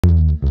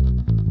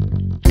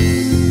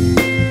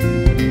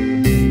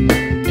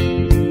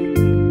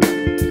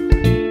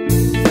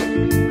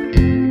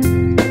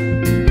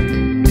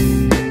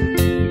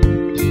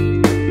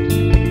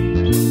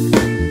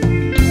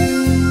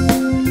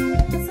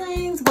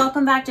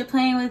back to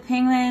Playing with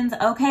Penguins.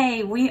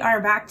 Okay, we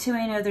are back to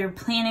another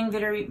planning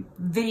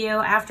video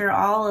after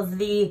all of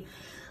the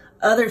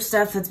other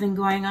stuff that's been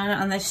going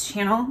on this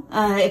channel.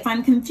 If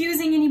I'm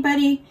confusing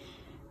anybody,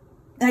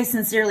 I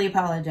sincerely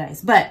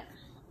apologize, but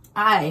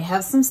I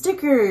have some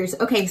stickers.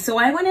 Okay, so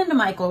I went into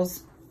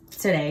Michael's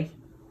today.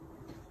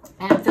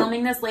 I'm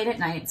filming this late at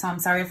night, so I'm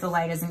sorry if the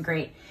light isn't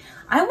great.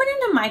 I went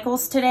into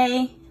Michael's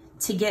today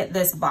to get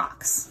this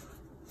box.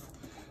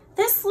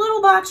 This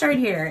little box right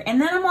here.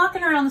 And then I'm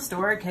walking around the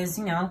store because,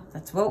 you know,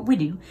 that's what we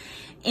do.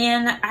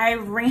 And I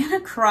ran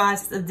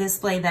across the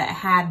display that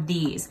had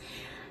these.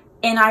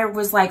 And I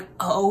was like,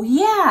 oh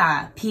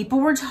yeah, people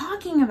were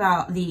talking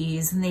about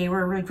these and they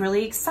were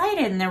really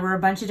excited, and there were a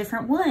bunch of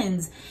different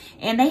ones.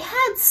 And they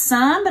had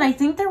some, but I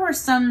think there were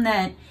some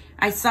that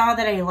I saw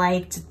that I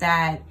liked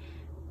that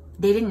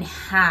they didn't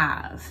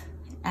have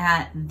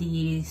at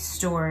the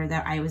store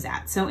that I was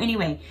at. So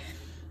anyway,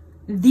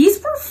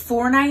 these were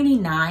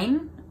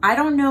 $4.99. I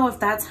don't know if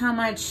that's how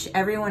much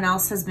everyone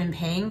else has been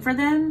paying for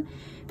them,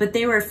 but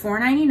they were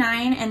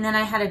 $4.99, and then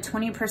I had a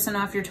 20%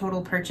 off your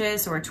total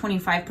purchase, or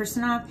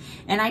 25% off,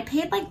 and I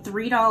paid like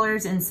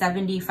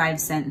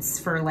 $3.75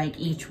 for like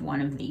each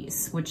one of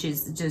these, which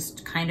is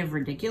just kind of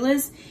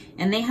ridiculous.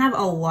 And they have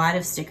a lot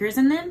of stickers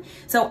in them,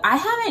 so I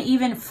haven't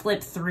even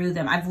flipped through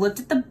them. I've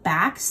looked at the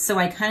backs, so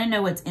I kind of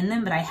know what's in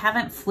them, but I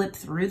haven't flipped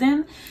through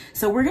them.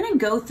 So we're gonna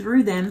go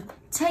through them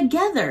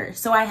together.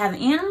 So I have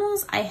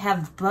animals, I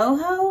have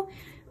Boho,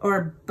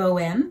 or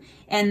Bohem,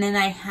 and then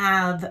I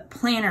have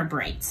planner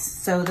brights.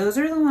 So those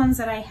are the ones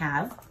that I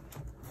have.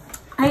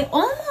 I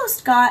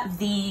almost got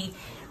the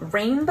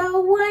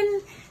rainbow one,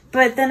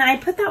 but then I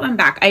put that one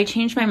back. I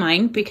changed my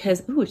mind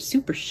because, oh, it's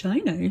super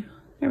shiny.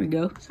 There we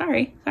go.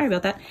 Sorry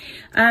about that.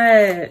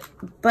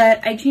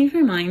 But I changed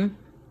my mind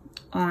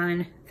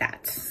on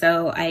that.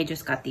 So I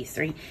just got these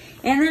three.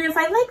 And then if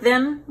I like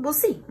them, we'll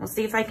see. We'll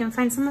see if I can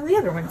find some of the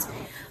other ones.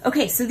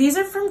 Okay, so these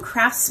are from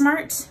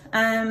Craftsmart.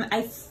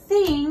 I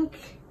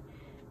think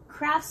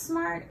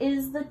Craftsmart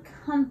is the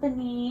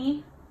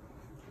company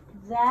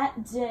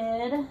that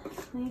did,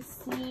 let me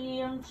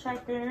see, I'm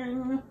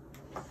checking.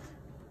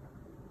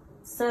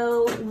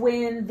 So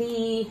when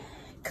the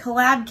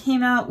collab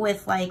came out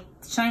with like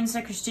Shine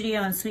Sticker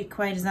Studio and Sweet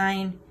Kawaii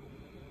Design,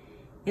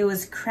 it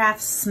was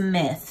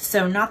Craftsmith,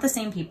 so not the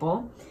same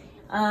people.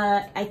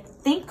 I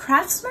think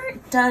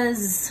Craftsmart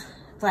does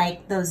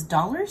like those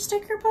dollar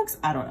sticker books.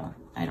 I don't know.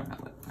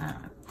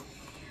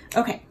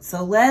 Okay,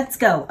 so let's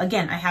go.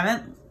 Again,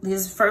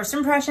 these are first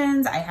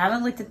impressions. I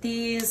haven't looked at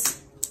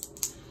these.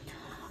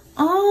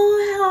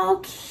 Oh, how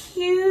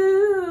cute.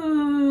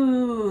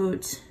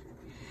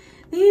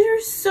 These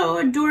are so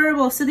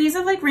adorable. So these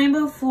have like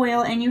rainbow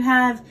foil, and you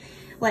have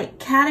like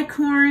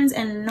catacorns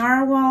and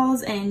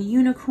narwhals and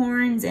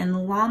unicorns and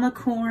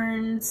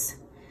llamacorns.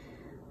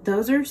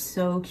 Those are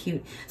so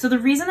cute. So the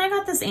reason I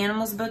got this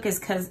animals book is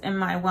because in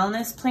my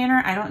wellness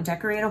planner, I don't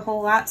decorate a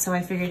whole lot. So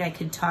I figured I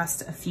could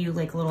toss a few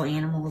like little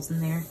animals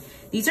in there.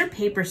 These are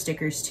paper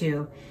stickers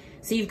too.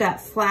 So you've got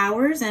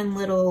flowers and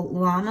little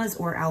llamas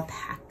or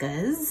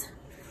alpacas.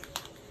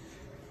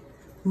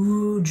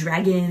 Ooh,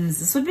 dragons.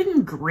 This would have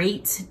been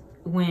great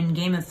when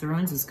Game of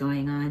Thrones was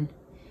going on.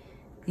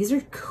 These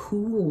are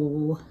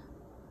cool.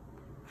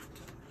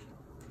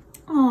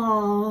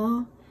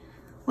 Aww.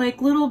 Like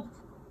little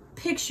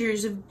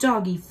pictures of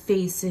doggy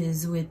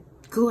faces with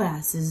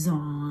glasses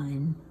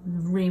on.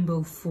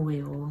 Rainbow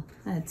foil.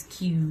 That's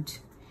cute.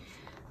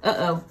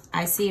 Uh-oh.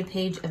 I see a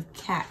page of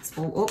cats.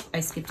 Oh, I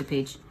skipped a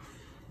page.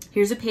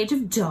 Here's a page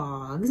of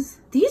dogs.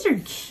 These are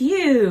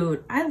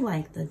cute. I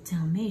like the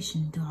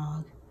Dalmatian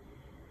dog.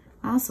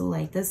 I also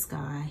like this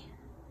guy.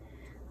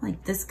 I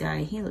like this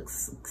guy. He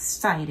looks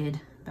excited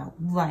about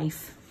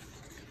life.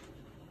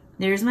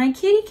 There's my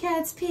kitty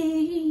cats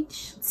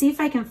page. Let's see if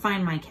I can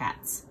find my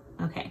cats.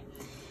 Okay.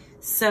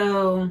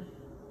 So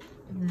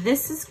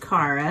this is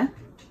Kara.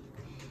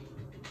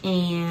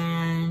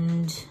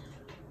 And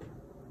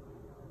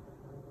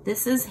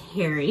this is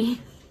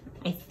Harry,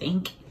 I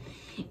think.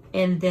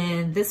 And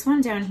then this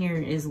one down here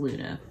is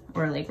Luna,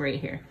 or like right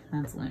here.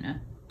 That's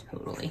Luna,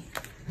 totally.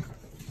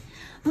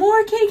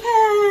 More kitty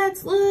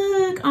cats,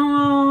 look.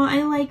 Oh,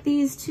 I like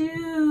these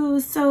too,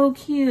 so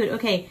cute.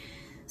 Okay,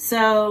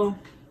 so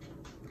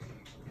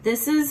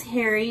this is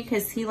Harry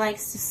because he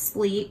likes to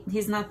sleep.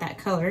 He's not that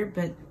color,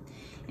 but,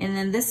 and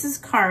then this is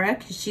Kara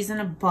because she's in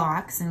a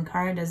box, and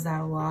Kara does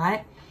that a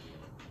lot.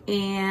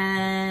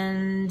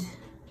 And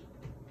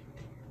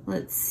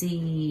let's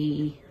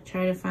see,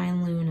 try to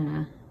find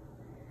Luna.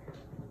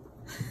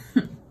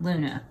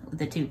 Luna with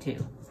the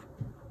tutu.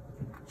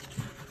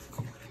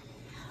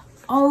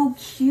 Oh,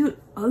 cute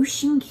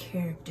ocean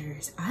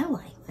characters. I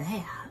like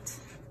that.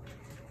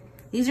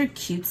 These are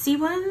cutesy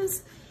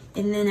ones.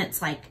 And then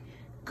it's like,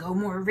 go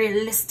more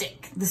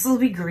realistic. This will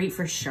be great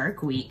for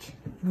Shark Week.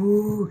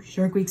 Woo,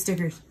 Shark Week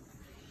stickers.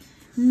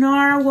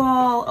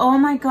 Narwhal. Oh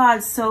my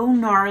God, so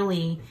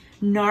gnarly.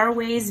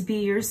 Narways, be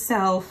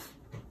yourself.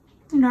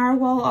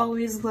 Narwhal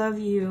always love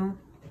you.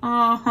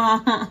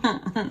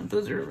 Oh,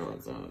 those are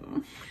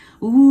awesome.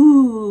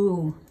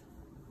 Ooh.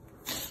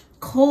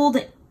 cold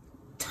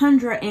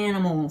tundra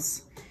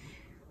animals.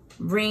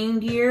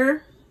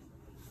 Reindeer,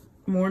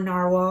 more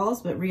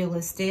narwhals, but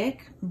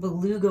realistic.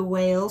 Beluga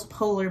whales,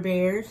 polar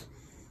bears,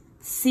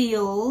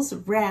 seals,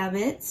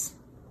 rabbits,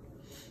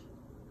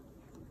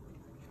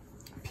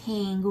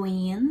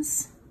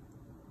 penguins.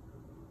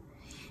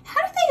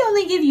 How did they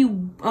only give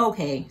you,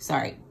 okay,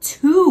 sorry,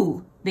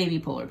 2 baby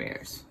polar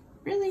bears?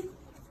 Really?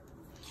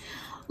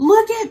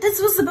 Look at,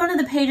 this was one of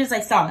the pages I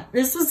saw.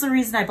 This was the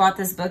reason I bought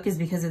this book, is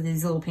because of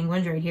these little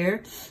penguins right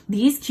here.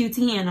 These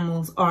cutesy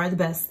animals are the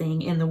best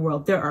thing in the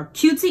world. There are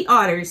cutesy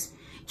otters.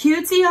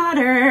 Cutesy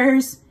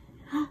otters.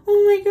 Oh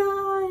my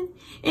God.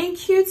 And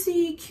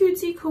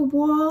cutesy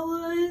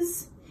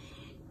koalas.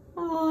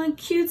 Oh, and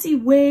cutesy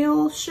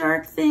whale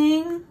shark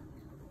thing.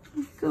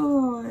 Oh,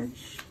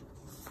 gosh.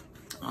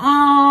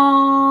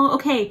 Oh,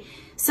 okay.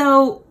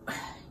 So,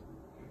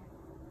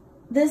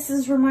 this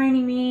is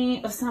reminding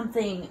me of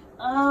something.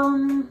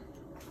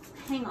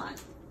 Hang on.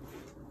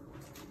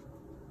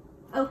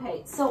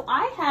 Okay, so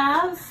I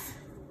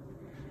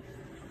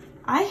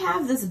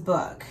have this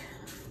book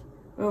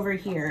over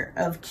here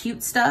of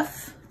cute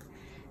stuff.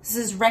 This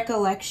is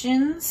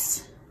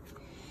Recollections.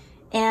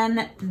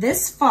 And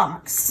this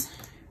fox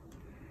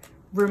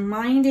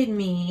reminded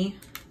me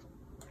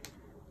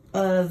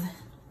of,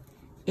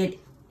 it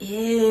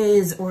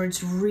is, or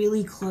it's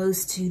really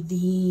close to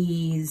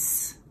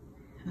these.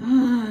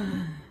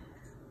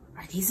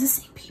 Are these the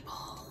same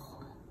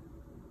people?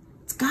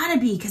 It's gotta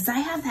be, because I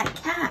have that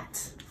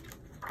cat.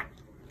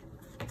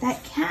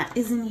 That cat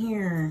is in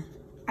here.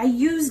 I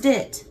used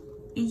it.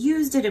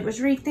 It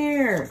was right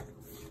there.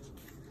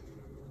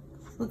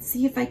 Let's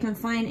see if I can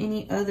find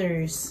any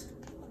others.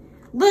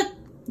 Look,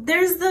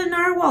 there's the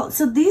narwhal.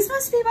 So these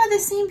must be by the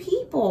same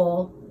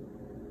people.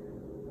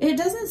 It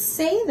doesn't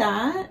say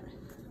that,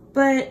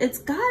 but it's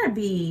gotta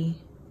be.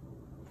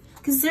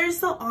 Because there's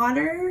the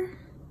otter.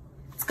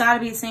 It's gotta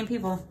be the same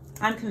people.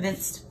 I'm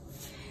convinced.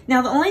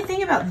 Now, the only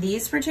thing about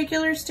these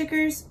particular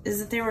stickers is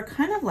that they were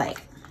kind of like,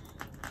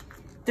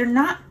 they're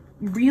not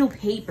real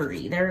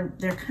papery. They're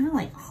kind of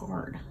like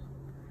hard.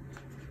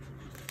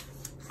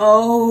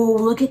 Oh,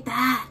 look at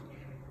that.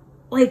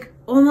 Like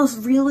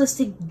almost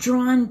realistic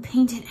drawn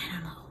painted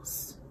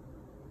animals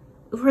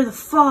for the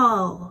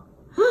fall.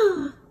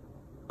 I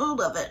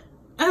love it.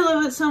 I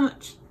love it so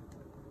much.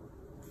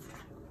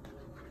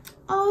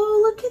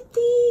 Oh, look at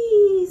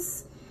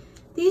these.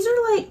 These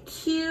are like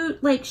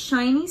cute, like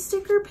shiny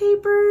sticker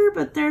paper,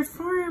 but they're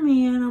farm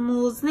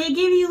animals. They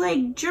give you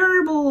like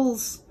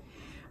gerbils,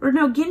 or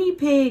no, guinea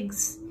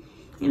pigs,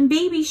 and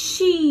baby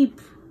sheep.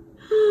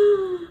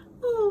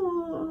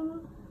 Oh,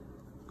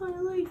 I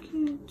like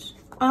it.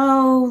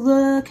 Oh,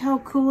 look, how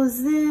cool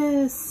is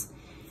this?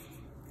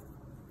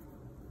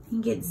 You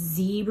can get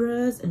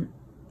zebras, an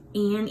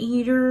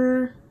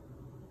anteater,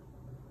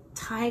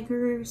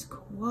 tigers,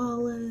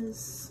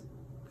 koalas.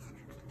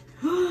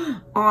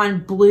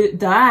 On blue,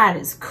 that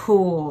is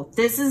cool.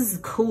 This is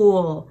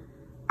cool.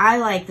 I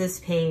like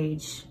this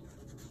page.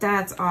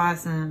 That's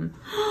awesome.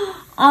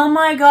 Oh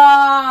my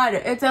God,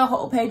 it's a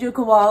whole page of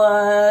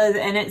koalas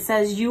and it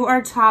says you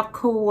are top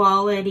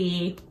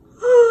quality.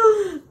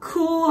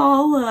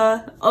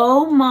 Koala.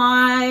 Oh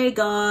my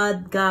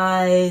God,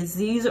 guys,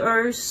 these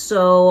are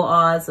so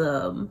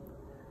awesome.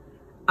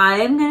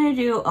 I am gonna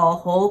do a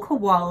whole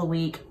koala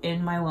week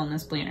in my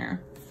wellness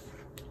planner.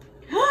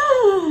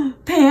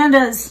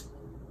 Pandas.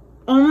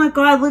 Oh my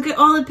God, look at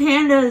all the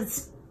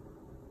pandas.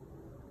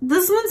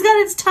 This one's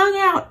got its tongue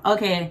out.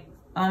 Okay.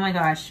 Oh my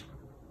gosh.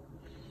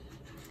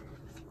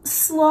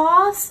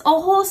 Sloths, a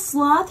whole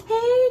sloth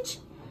page?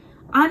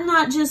 I'm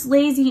not just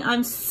lazy,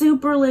 I'm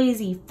super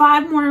lazy.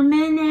 5 more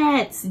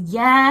minutes.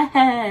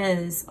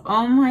 Yes.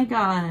 Oh my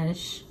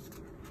gosh.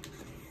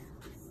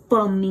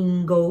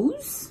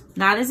 Flamingos.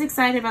 Not as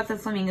excited about the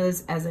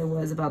flamingos as I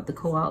was about the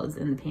koalas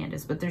and the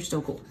pandas, but they're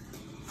still cool.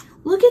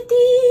 Look at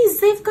these.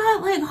 They've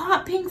got like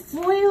hot pink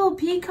foil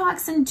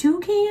peacocks and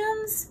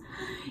toucans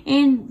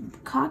and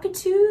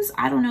cockatoos.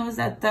 I don't know,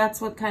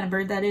 that's what kind of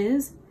bird that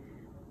is.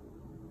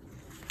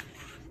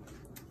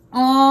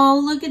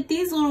 Oh, look at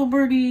these little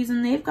birdies,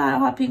 and they've got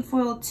hot pink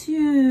foil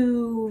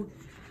too.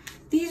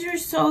 These are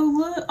so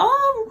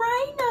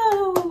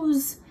oh,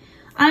 rhinos.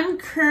 I'm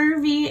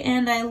curvy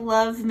and I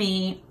love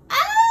me.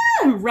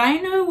 Ah,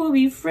 rhino will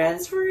be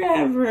friends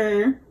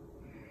forever.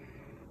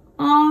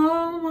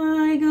 Oh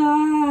my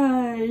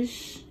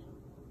gosh.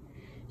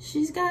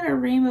 She's got a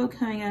rainbow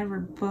coming out of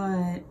her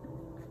butt.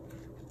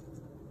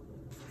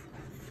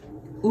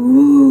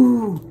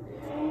 Ooh,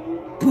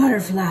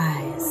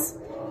 butterflies.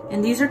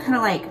 And these are kind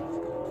of like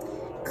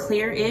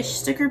clear-ish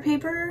sticker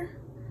paper.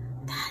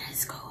 That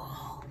is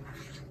cool.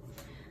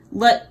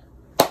 Look,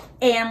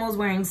 animals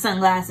wearing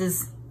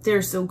sunglasses.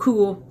 They're so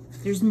cool.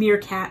 There's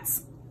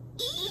meerkats.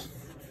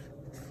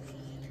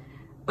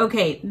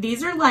 Okay,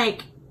 these are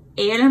like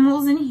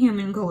animals in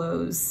human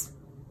clothes.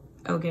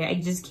 Okay, I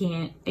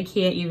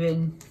can't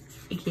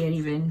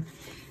even.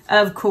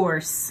 Of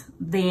course,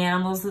 the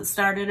animals that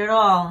started it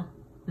all,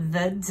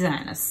 the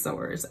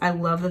dinosaurs. I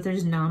love that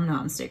there's nom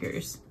nom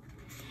stickers.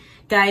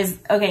 Guys,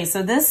 okay,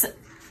 so this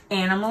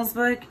animals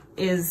book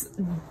is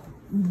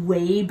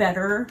way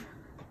better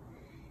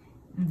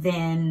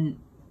than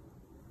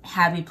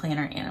Happy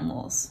Planner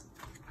Animals.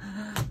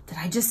 Did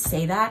I just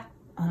say that?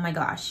 Oh my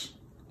gosh.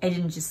 I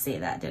didn't just say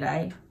that, did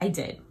I? I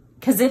did.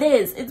 Because it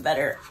is. It's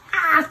better.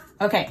 Ah!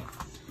 Okay.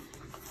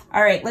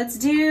 All right, let's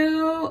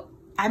do...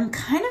 I'm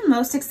kind of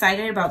most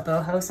excited about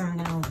Boho, so I'm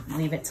going to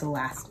leave it to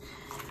last.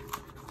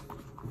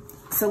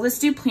 So let's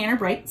do Planner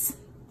Brights.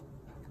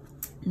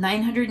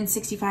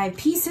 965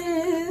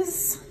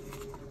 pieces.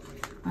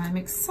 I'm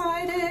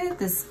excited.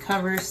 This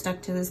cover is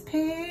stuck to this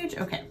page.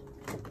 Okay.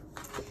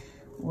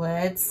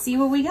 Let's see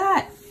what we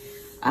got.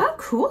 Oh,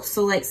 cool.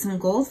 So like some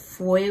gold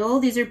foil.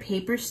 These are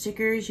paper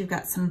stickers. You've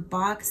got some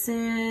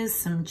boxes,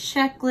 some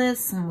checklists,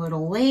 some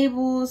little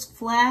labels,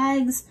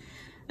 flags,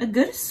 a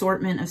good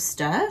assortment of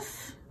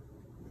stuff.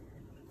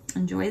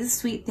 Enjoy the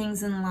sweet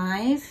things in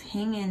life.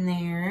 Hang in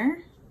there.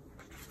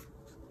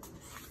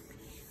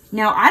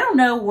 Now, I don't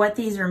know what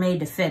these are made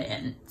to fit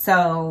in,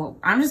 so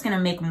I'm just going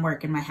to make them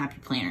work in my Happy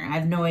Planner. I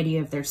have no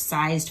idea if they're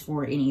sized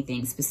for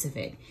anything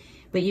specific.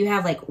 But you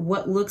have like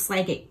what looks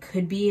like it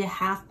could be a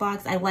half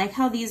box. I like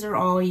how these are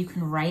all, you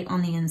can write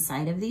on the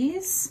inside of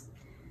these.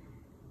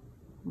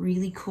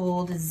 Really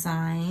cool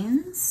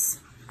designs.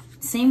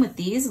 Same with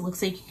these. It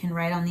looks like you can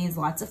write on these.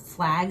 Lots of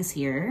flags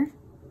here.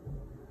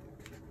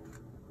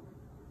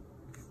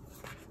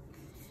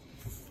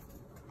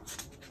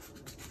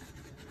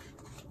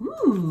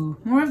 Ooh,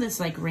 more of this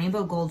like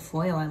rainbow gold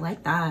foil. I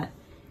like that.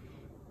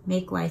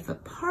 Make life a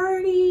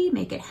party,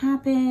 make it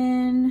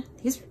happen.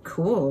 These are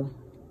cool.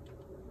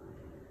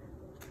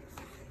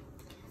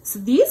 So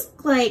these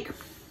look like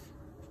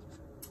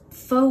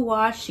faux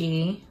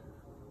washi,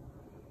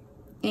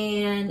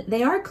 and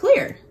they are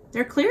clear.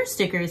 They're clear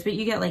stickers, but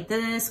you get like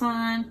this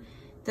one,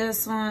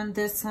 this one,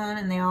 this one,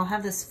 and they all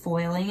have this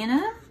foiling in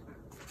them.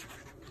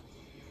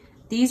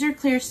 These are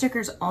clear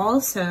stickers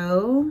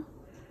also.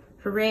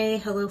 Hooray,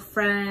 hello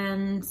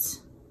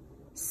friends,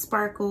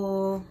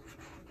 sparkle,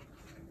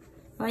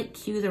 I like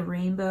Cue the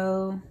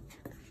Rainbow.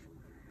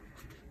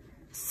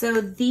 So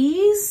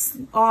these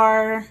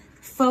are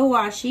faux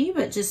washi,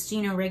 but just,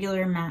 you know,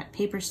 regular matte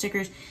paper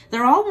stickers.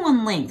 They're all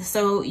one length,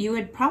 so you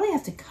would probably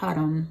have to cut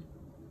them.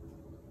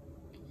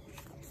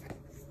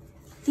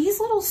 These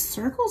little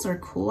circles are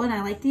cool, and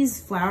I like these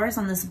flowers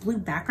on this blue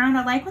background.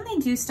 I like when they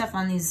do stuff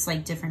on these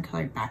like different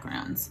colored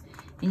backgrounds.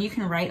 And you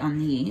can write on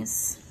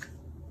these.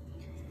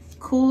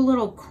 Cool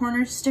little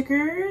corner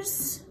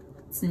stickers.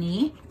 It's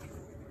neat.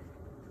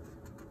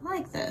 I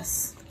like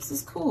this. This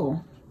is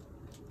cool.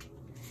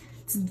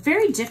 It's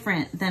very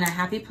different than a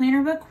Happy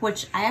Planner book,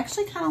 which I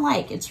actually kind of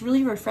like. It's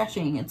really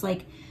refreshing. It's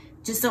like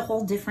just a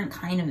whole different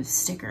kind of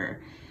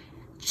sticker.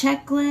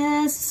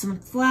 Checklists, some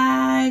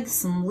flags,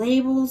 some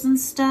labels and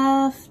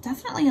stuff.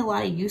 Definitely a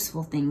lot of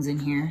useful things in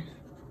here.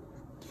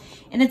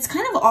 And it's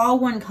kind of all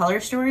one color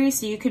story,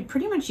 so you could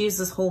pretty much use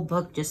this whole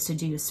book just to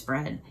do a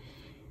spread.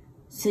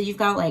 So you've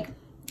got like,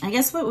 I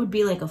guess what would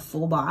be like a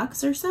full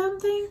box or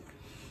something.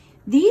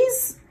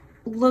 These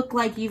look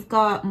like you've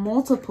got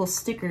multiple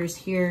stickers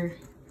here.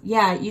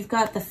 Yeah, you've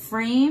got the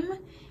frame,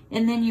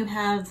 and then you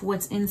have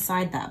what's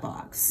inside that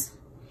box.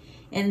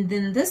 And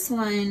then this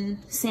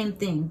one, same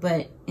thing,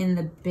 but in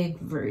the big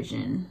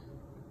version.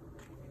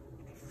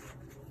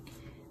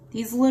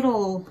 These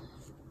little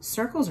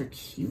circles are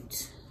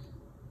cute.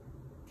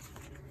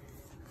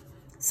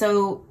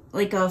 So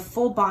like a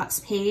full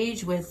box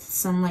page with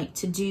some like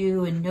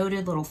to-do and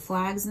noted little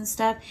flags and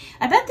stuff.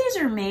 I bet these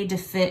are made to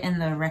fit in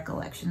the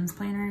Recollections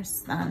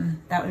planners.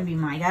 That would be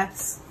my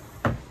guess.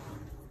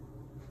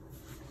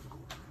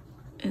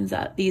 Is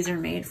that these are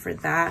made for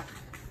that.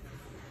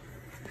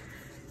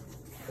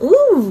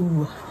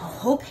 Ooh, a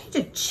whole page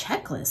of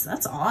checklists.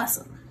 That's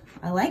awesome.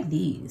 I like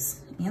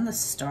these. And the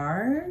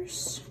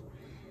stars.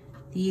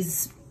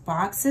 These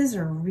boxes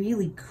are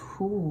really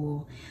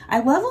cool. I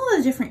love all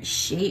the different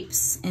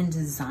shapes and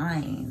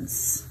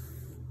designs.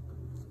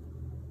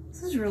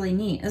 This is really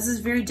neat. This is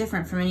very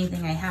different from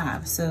anything I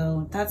have,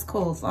 so that's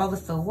cool. All the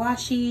faux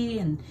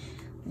washi and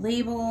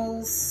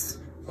labels.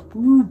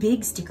 Ooh,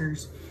 big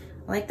stickers.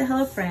 I like the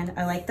Hello Friend.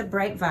 I like the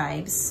Bright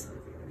Vibes.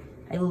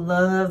 I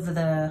love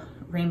the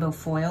rainbow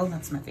foil.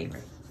 That's my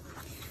favorite.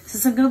 So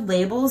some good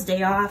labels.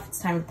 Day off, it's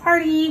time to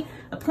party,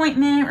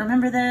 appointment,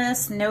 remember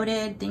this,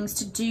 noted, things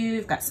to do.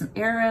 You've got some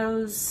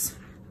arrows.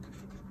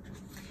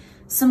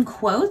 Some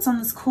quotes on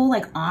this cool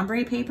like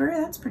ombre paper.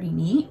 That's pretty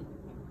neat.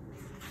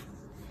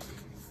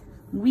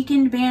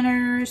 Weekend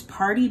banners,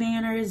 party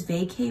banners,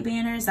 vacay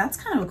banners. That's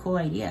kind of a cool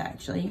idea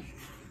actually.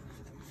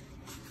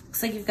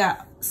 Looks like you've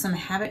got some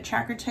habit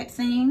tracker type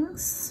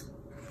things.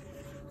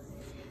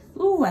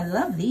 Ooh, I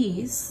love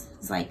these.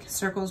 It's like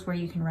circles where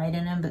you can write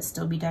in them but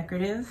still be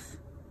decorative.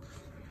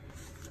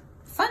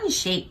 Fun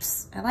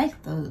shapes. I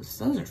like those.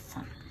 Those are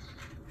fun.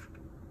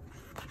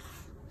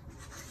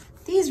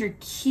 These are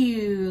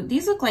cute.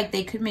 These look like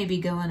they could maybe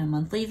go in a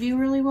monthly view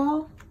really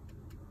well.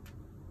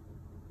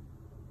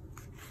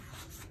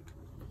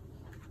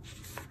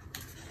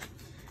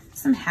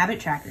 Some habit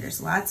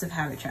trackers. Lots of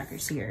habit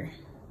trackers here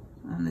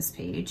on this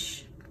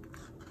page.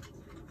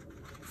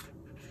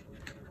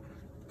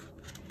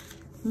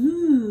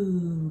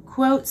 Ooh,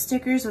 quote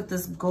stickers with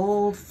this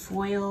gold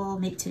foil.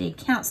 Make today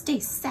count. Stay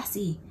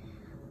sassy.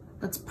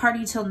 Let's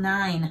party till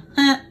 9.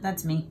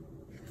 That's me.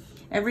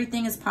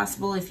 Everything is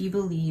possible if you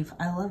believe.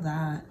 I love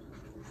that.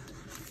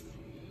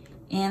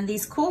 And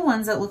these cool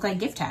ones that look like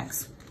gift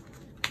tags.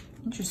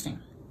 Interesting.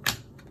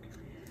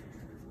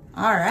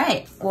 All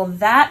right. Well,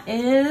 that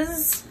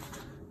is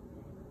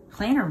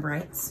Planner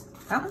Brights.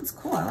 That one's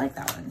cool. I like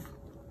that one.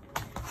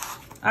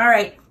 All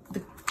right. The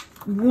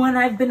one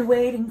I've been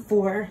waiting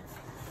for.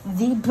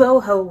 The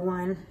Boho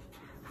one.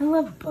 I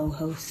love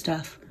Boho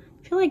stuff.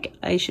 I feel like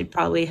I should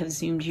probably have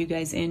zoomed you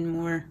guys in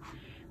more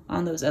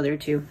on those other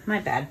two. My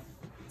bad.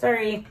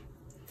 Sorry.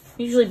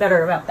 Usually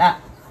better about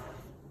that.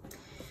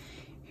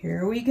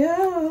 Here we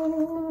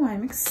go.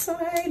 I'm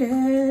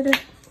excited.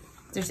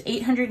 There's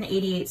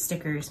 888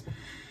 stickers.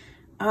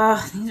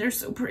 Oh, these are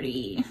so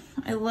pretty.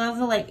 I love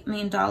the like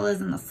mandalas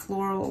and the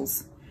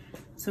florals.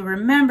 So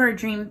remember,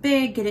 dream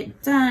big, get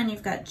it done.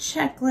 You've got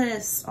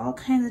checklists, all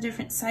kinds of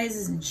different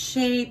sizes and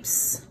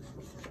shapes.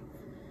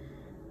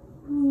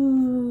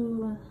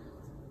 Ooh.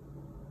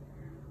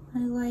 I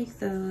like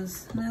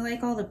those. And I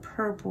like all the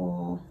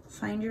purple.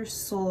 Find your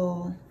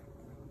soul.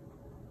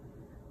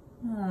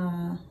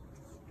 Aww.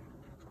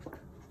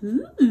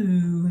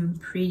 Ooh,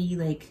 pretty,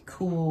 like,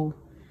 cool,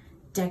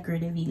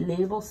 decorative-y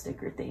label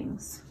sticker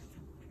things.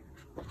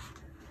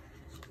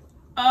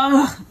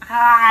 Oh,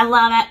 I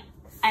love it.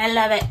 I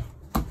love it.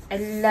 I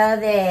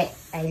love it.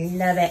 I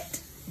love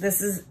it.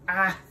 This is,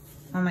 oh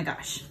my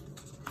gosh.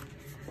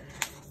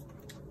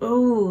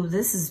 Oh,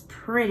 this is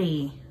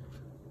pretty.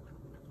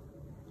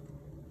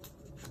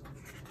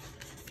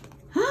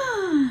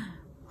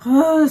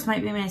 Oh, this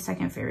might be my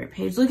second favorite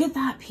page. Look at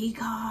that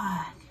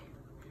peacock.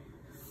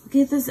 Look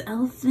at this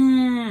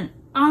elephant.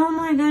 Oh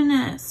my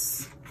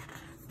goodness.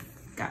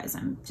 Guys,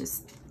 I'm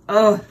just,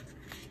 oh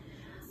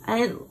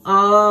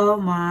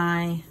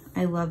my,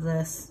 I love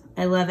this.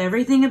 I love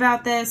everything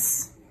about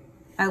this.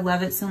 I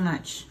love it so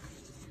much.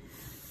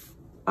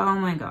 Oh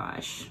my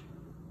gosh.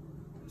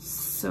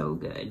 So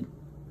good.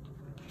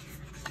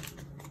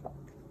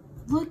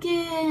 Look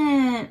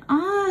at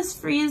us,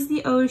 free as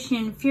the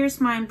ocean, fierce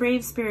mind,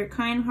 brave spirit,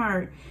 kind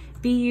heart,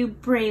 be you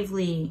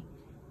bravely.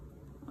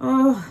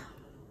 Oh.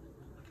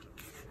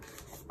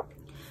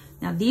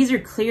 Now these are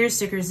clear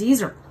stickers.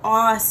 These are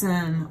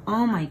awesome.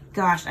 Oh my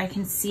gosh, I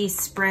can see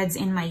spreads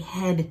in my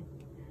head.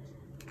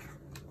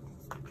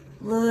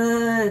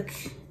 Look.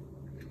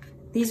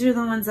 These are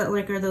the ones that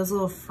like are those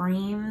little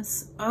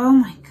frames. Oh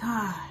my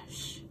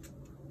gosh.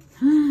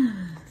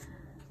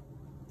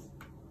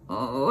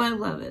 Oh, I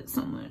love it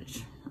so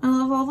much. I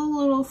love all the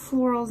little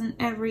florals and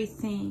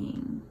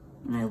everything.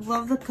 And I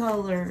love the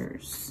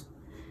colors.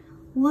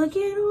 Look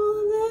at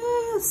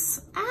all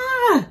this.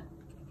 Ah!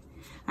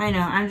 I know,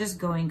 I'm just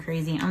going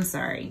crazy. I'm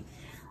sorry.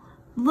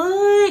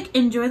 Look,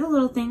 enjoy the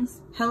little things.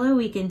 Hello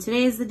weekend,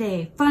 today is the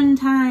day. Fun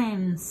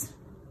times.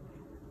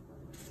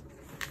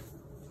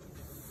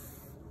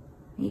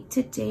 Make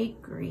today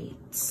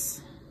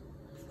great.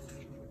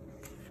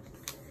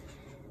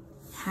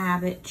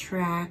 Habit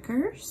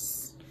trackers.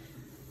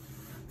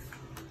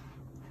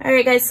 All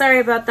right, guys, sorry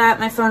about that.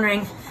 My phone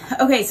rang.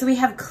 Okay, so we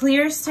have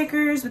clear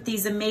stickers with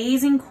these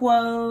amazing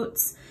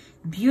quotes,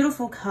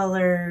 beautiful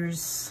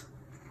colors,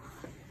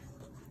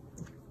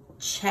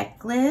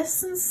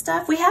 checklists and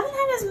stuff. We haven't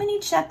had as many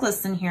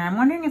checklists in here. I'm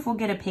wondering if we'll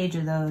get a page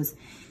of those.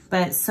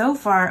 But so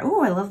far,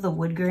 oh, I love the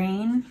wood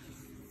grain.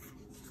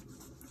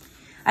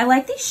 I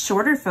like these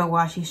shorter faux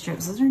washi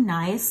strips. Those are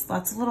nice.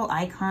 Lots of little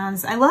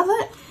icons. I love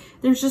it.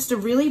 There's just a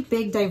really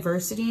big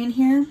diversity in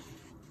here.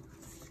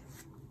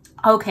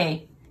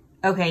 Okay.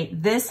 Okay,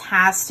 this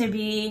has to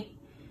be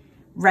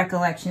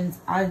Recollections.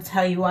 I'll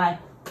tell you why.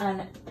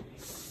 And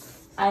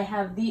I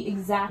have the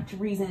exact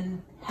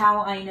reason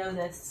how I know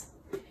this.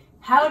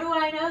 How do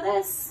I know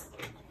this?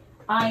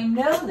 I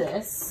know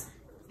this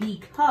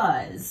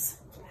because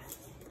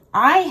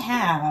I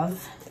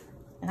have,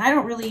 and I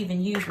don't really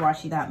even use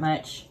washi that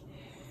much,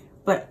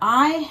 but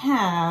I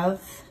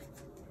have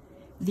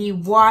the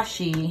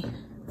washi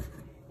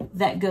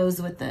that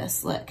goes with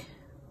this. Look,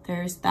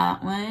 there's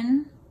that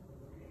one.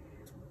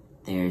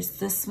 There's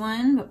this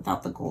one, but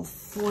without the gold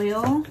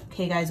foil.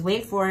 Okay, guys,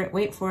 wait for it.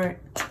 Wait for it.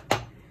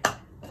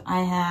 I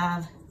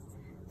have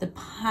the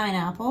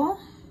pineapple.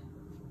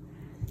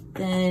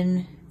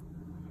 Then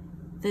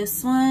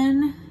this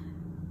one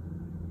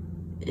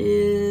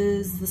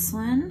is this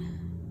one.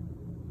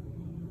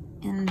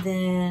 And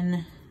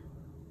then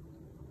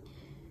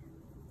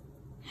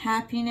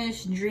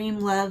Happiness, Dream,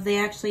 Love. They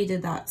actually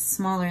did that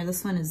smaller.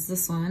 This one is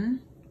this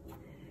one.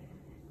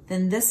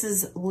 Then this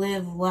is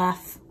Live,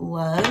 Laugh,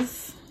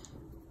 Love.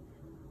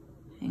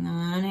 Hang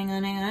on, hang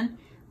on, hang on.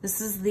 This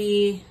is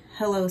the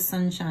Hello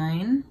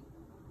Sunshine.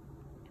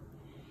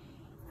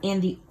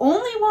 And the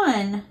only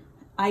one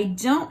I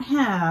don't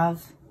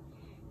have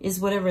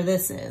is whatever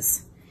this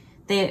is.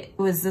 It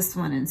was this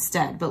one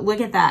instead. But look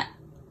at that.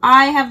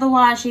 I have the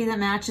washi that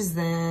matches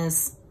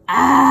this.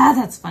 Ah,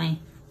 that's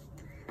funny.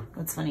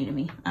 That's funny to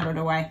me. I don't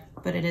know why,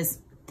 but it is.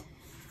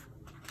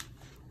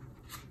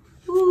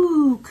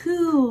 Ooh,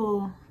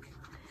 cool.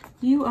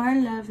 You are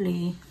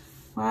lovely.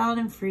 Wild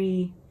and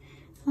free.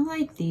 I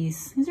like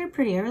these. These are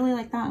pretty. I really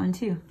like that one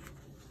too.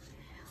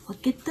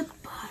 Look at the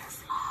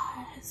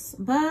butterflies.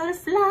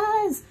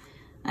 Butterflies.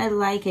 I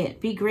like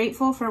it. Be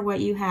grateful for what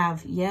you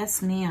have.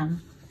 Yes,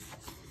 ma'am.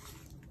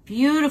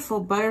 Beautiful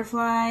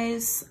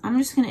butterflies. I'm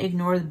just going to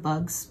ignore the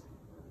bugs.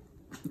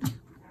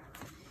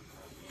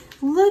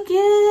 Look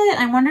at it.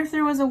 I wonder if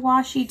there was a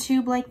washi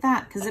tube like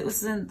that, because it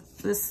was in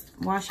this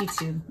washi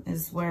tube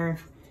is where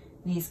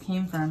these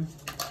came from.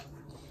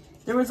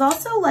 There was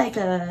also like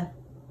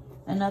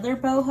another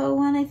boho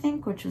one, I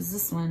think, which was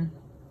this one.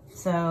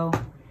 So,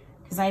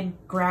 because I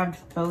grabbed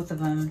both of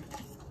them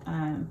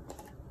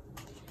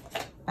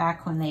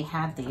back when they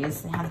had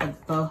these. They had the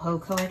boho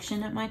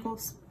collection at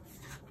Michael's.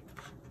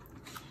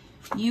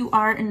 You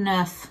are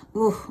enough.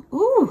 Ooh,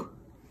 ooh,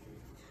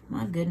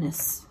 my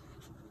goodness.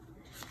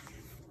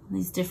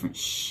 These different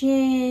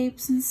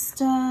shapes and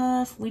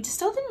stuff. We just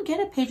still didn't get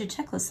a page of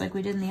checklist like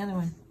we did in the other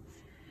one.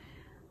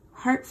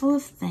 Heart full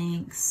of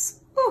thanks.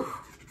 Whew.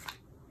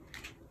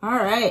 All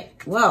right,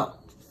 well,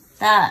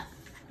 that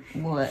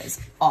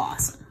was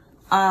awesome.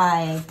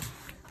 I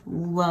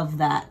love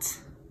that.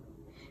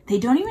 They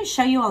don't even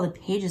show you all the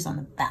pages on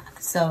the back,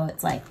 so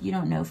it's like you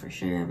don't know for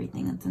sure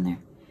everything that's in there.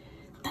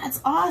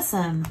 That's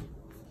awesome.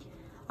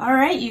 All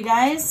right, you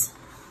guys.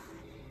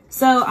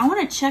 So I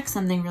want to check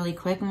something really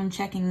quick. I'm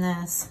checking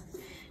this.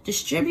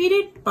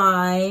 Distributed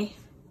by,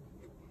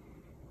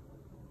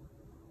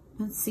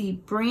 let's see,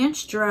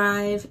 Branch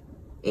Drive,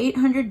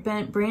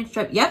 800 Branch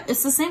Drive. Yep,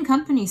 it's the same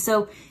company.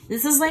 So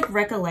this is like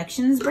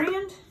Recollections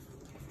brand.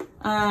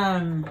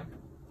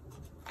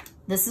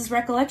 This is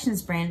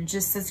Recollections brand. It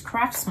just says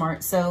Craft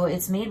Smart. So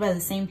it's made by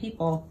the same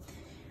people.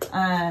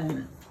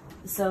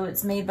 So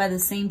it's made by the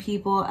same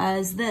people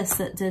as this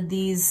that did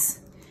these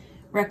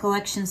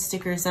Recollection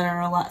stickers that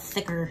are a lot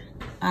thicker.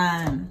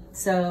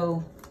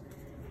 So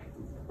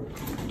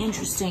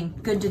interesting.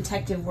 Good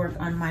detective work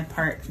on my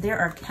part. There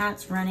are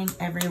cats running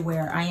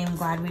everywhere. I am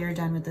glad we are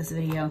done with this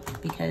video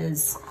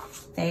because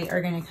they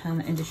are going to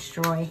come and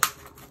destroy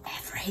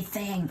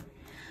everything.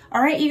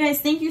 All right, you guys,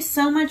 thank you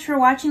so much for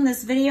watching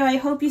this video. I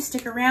hope you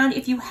stick around.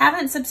 If you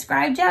haven't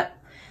subscribed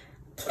yet,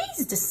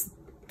 please just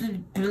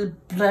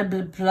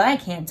I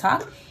can't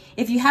talk.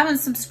 If you haven't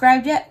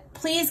subscribed yet,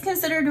 please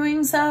consider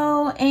doing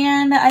so.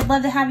 And I'd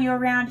love to have you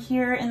around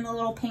here in the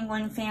little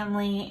penguin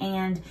family.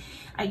 And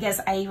I guess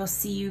I will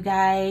see you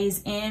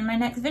guys in my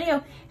next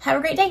video. Have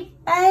a great day.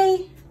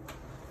 Bye.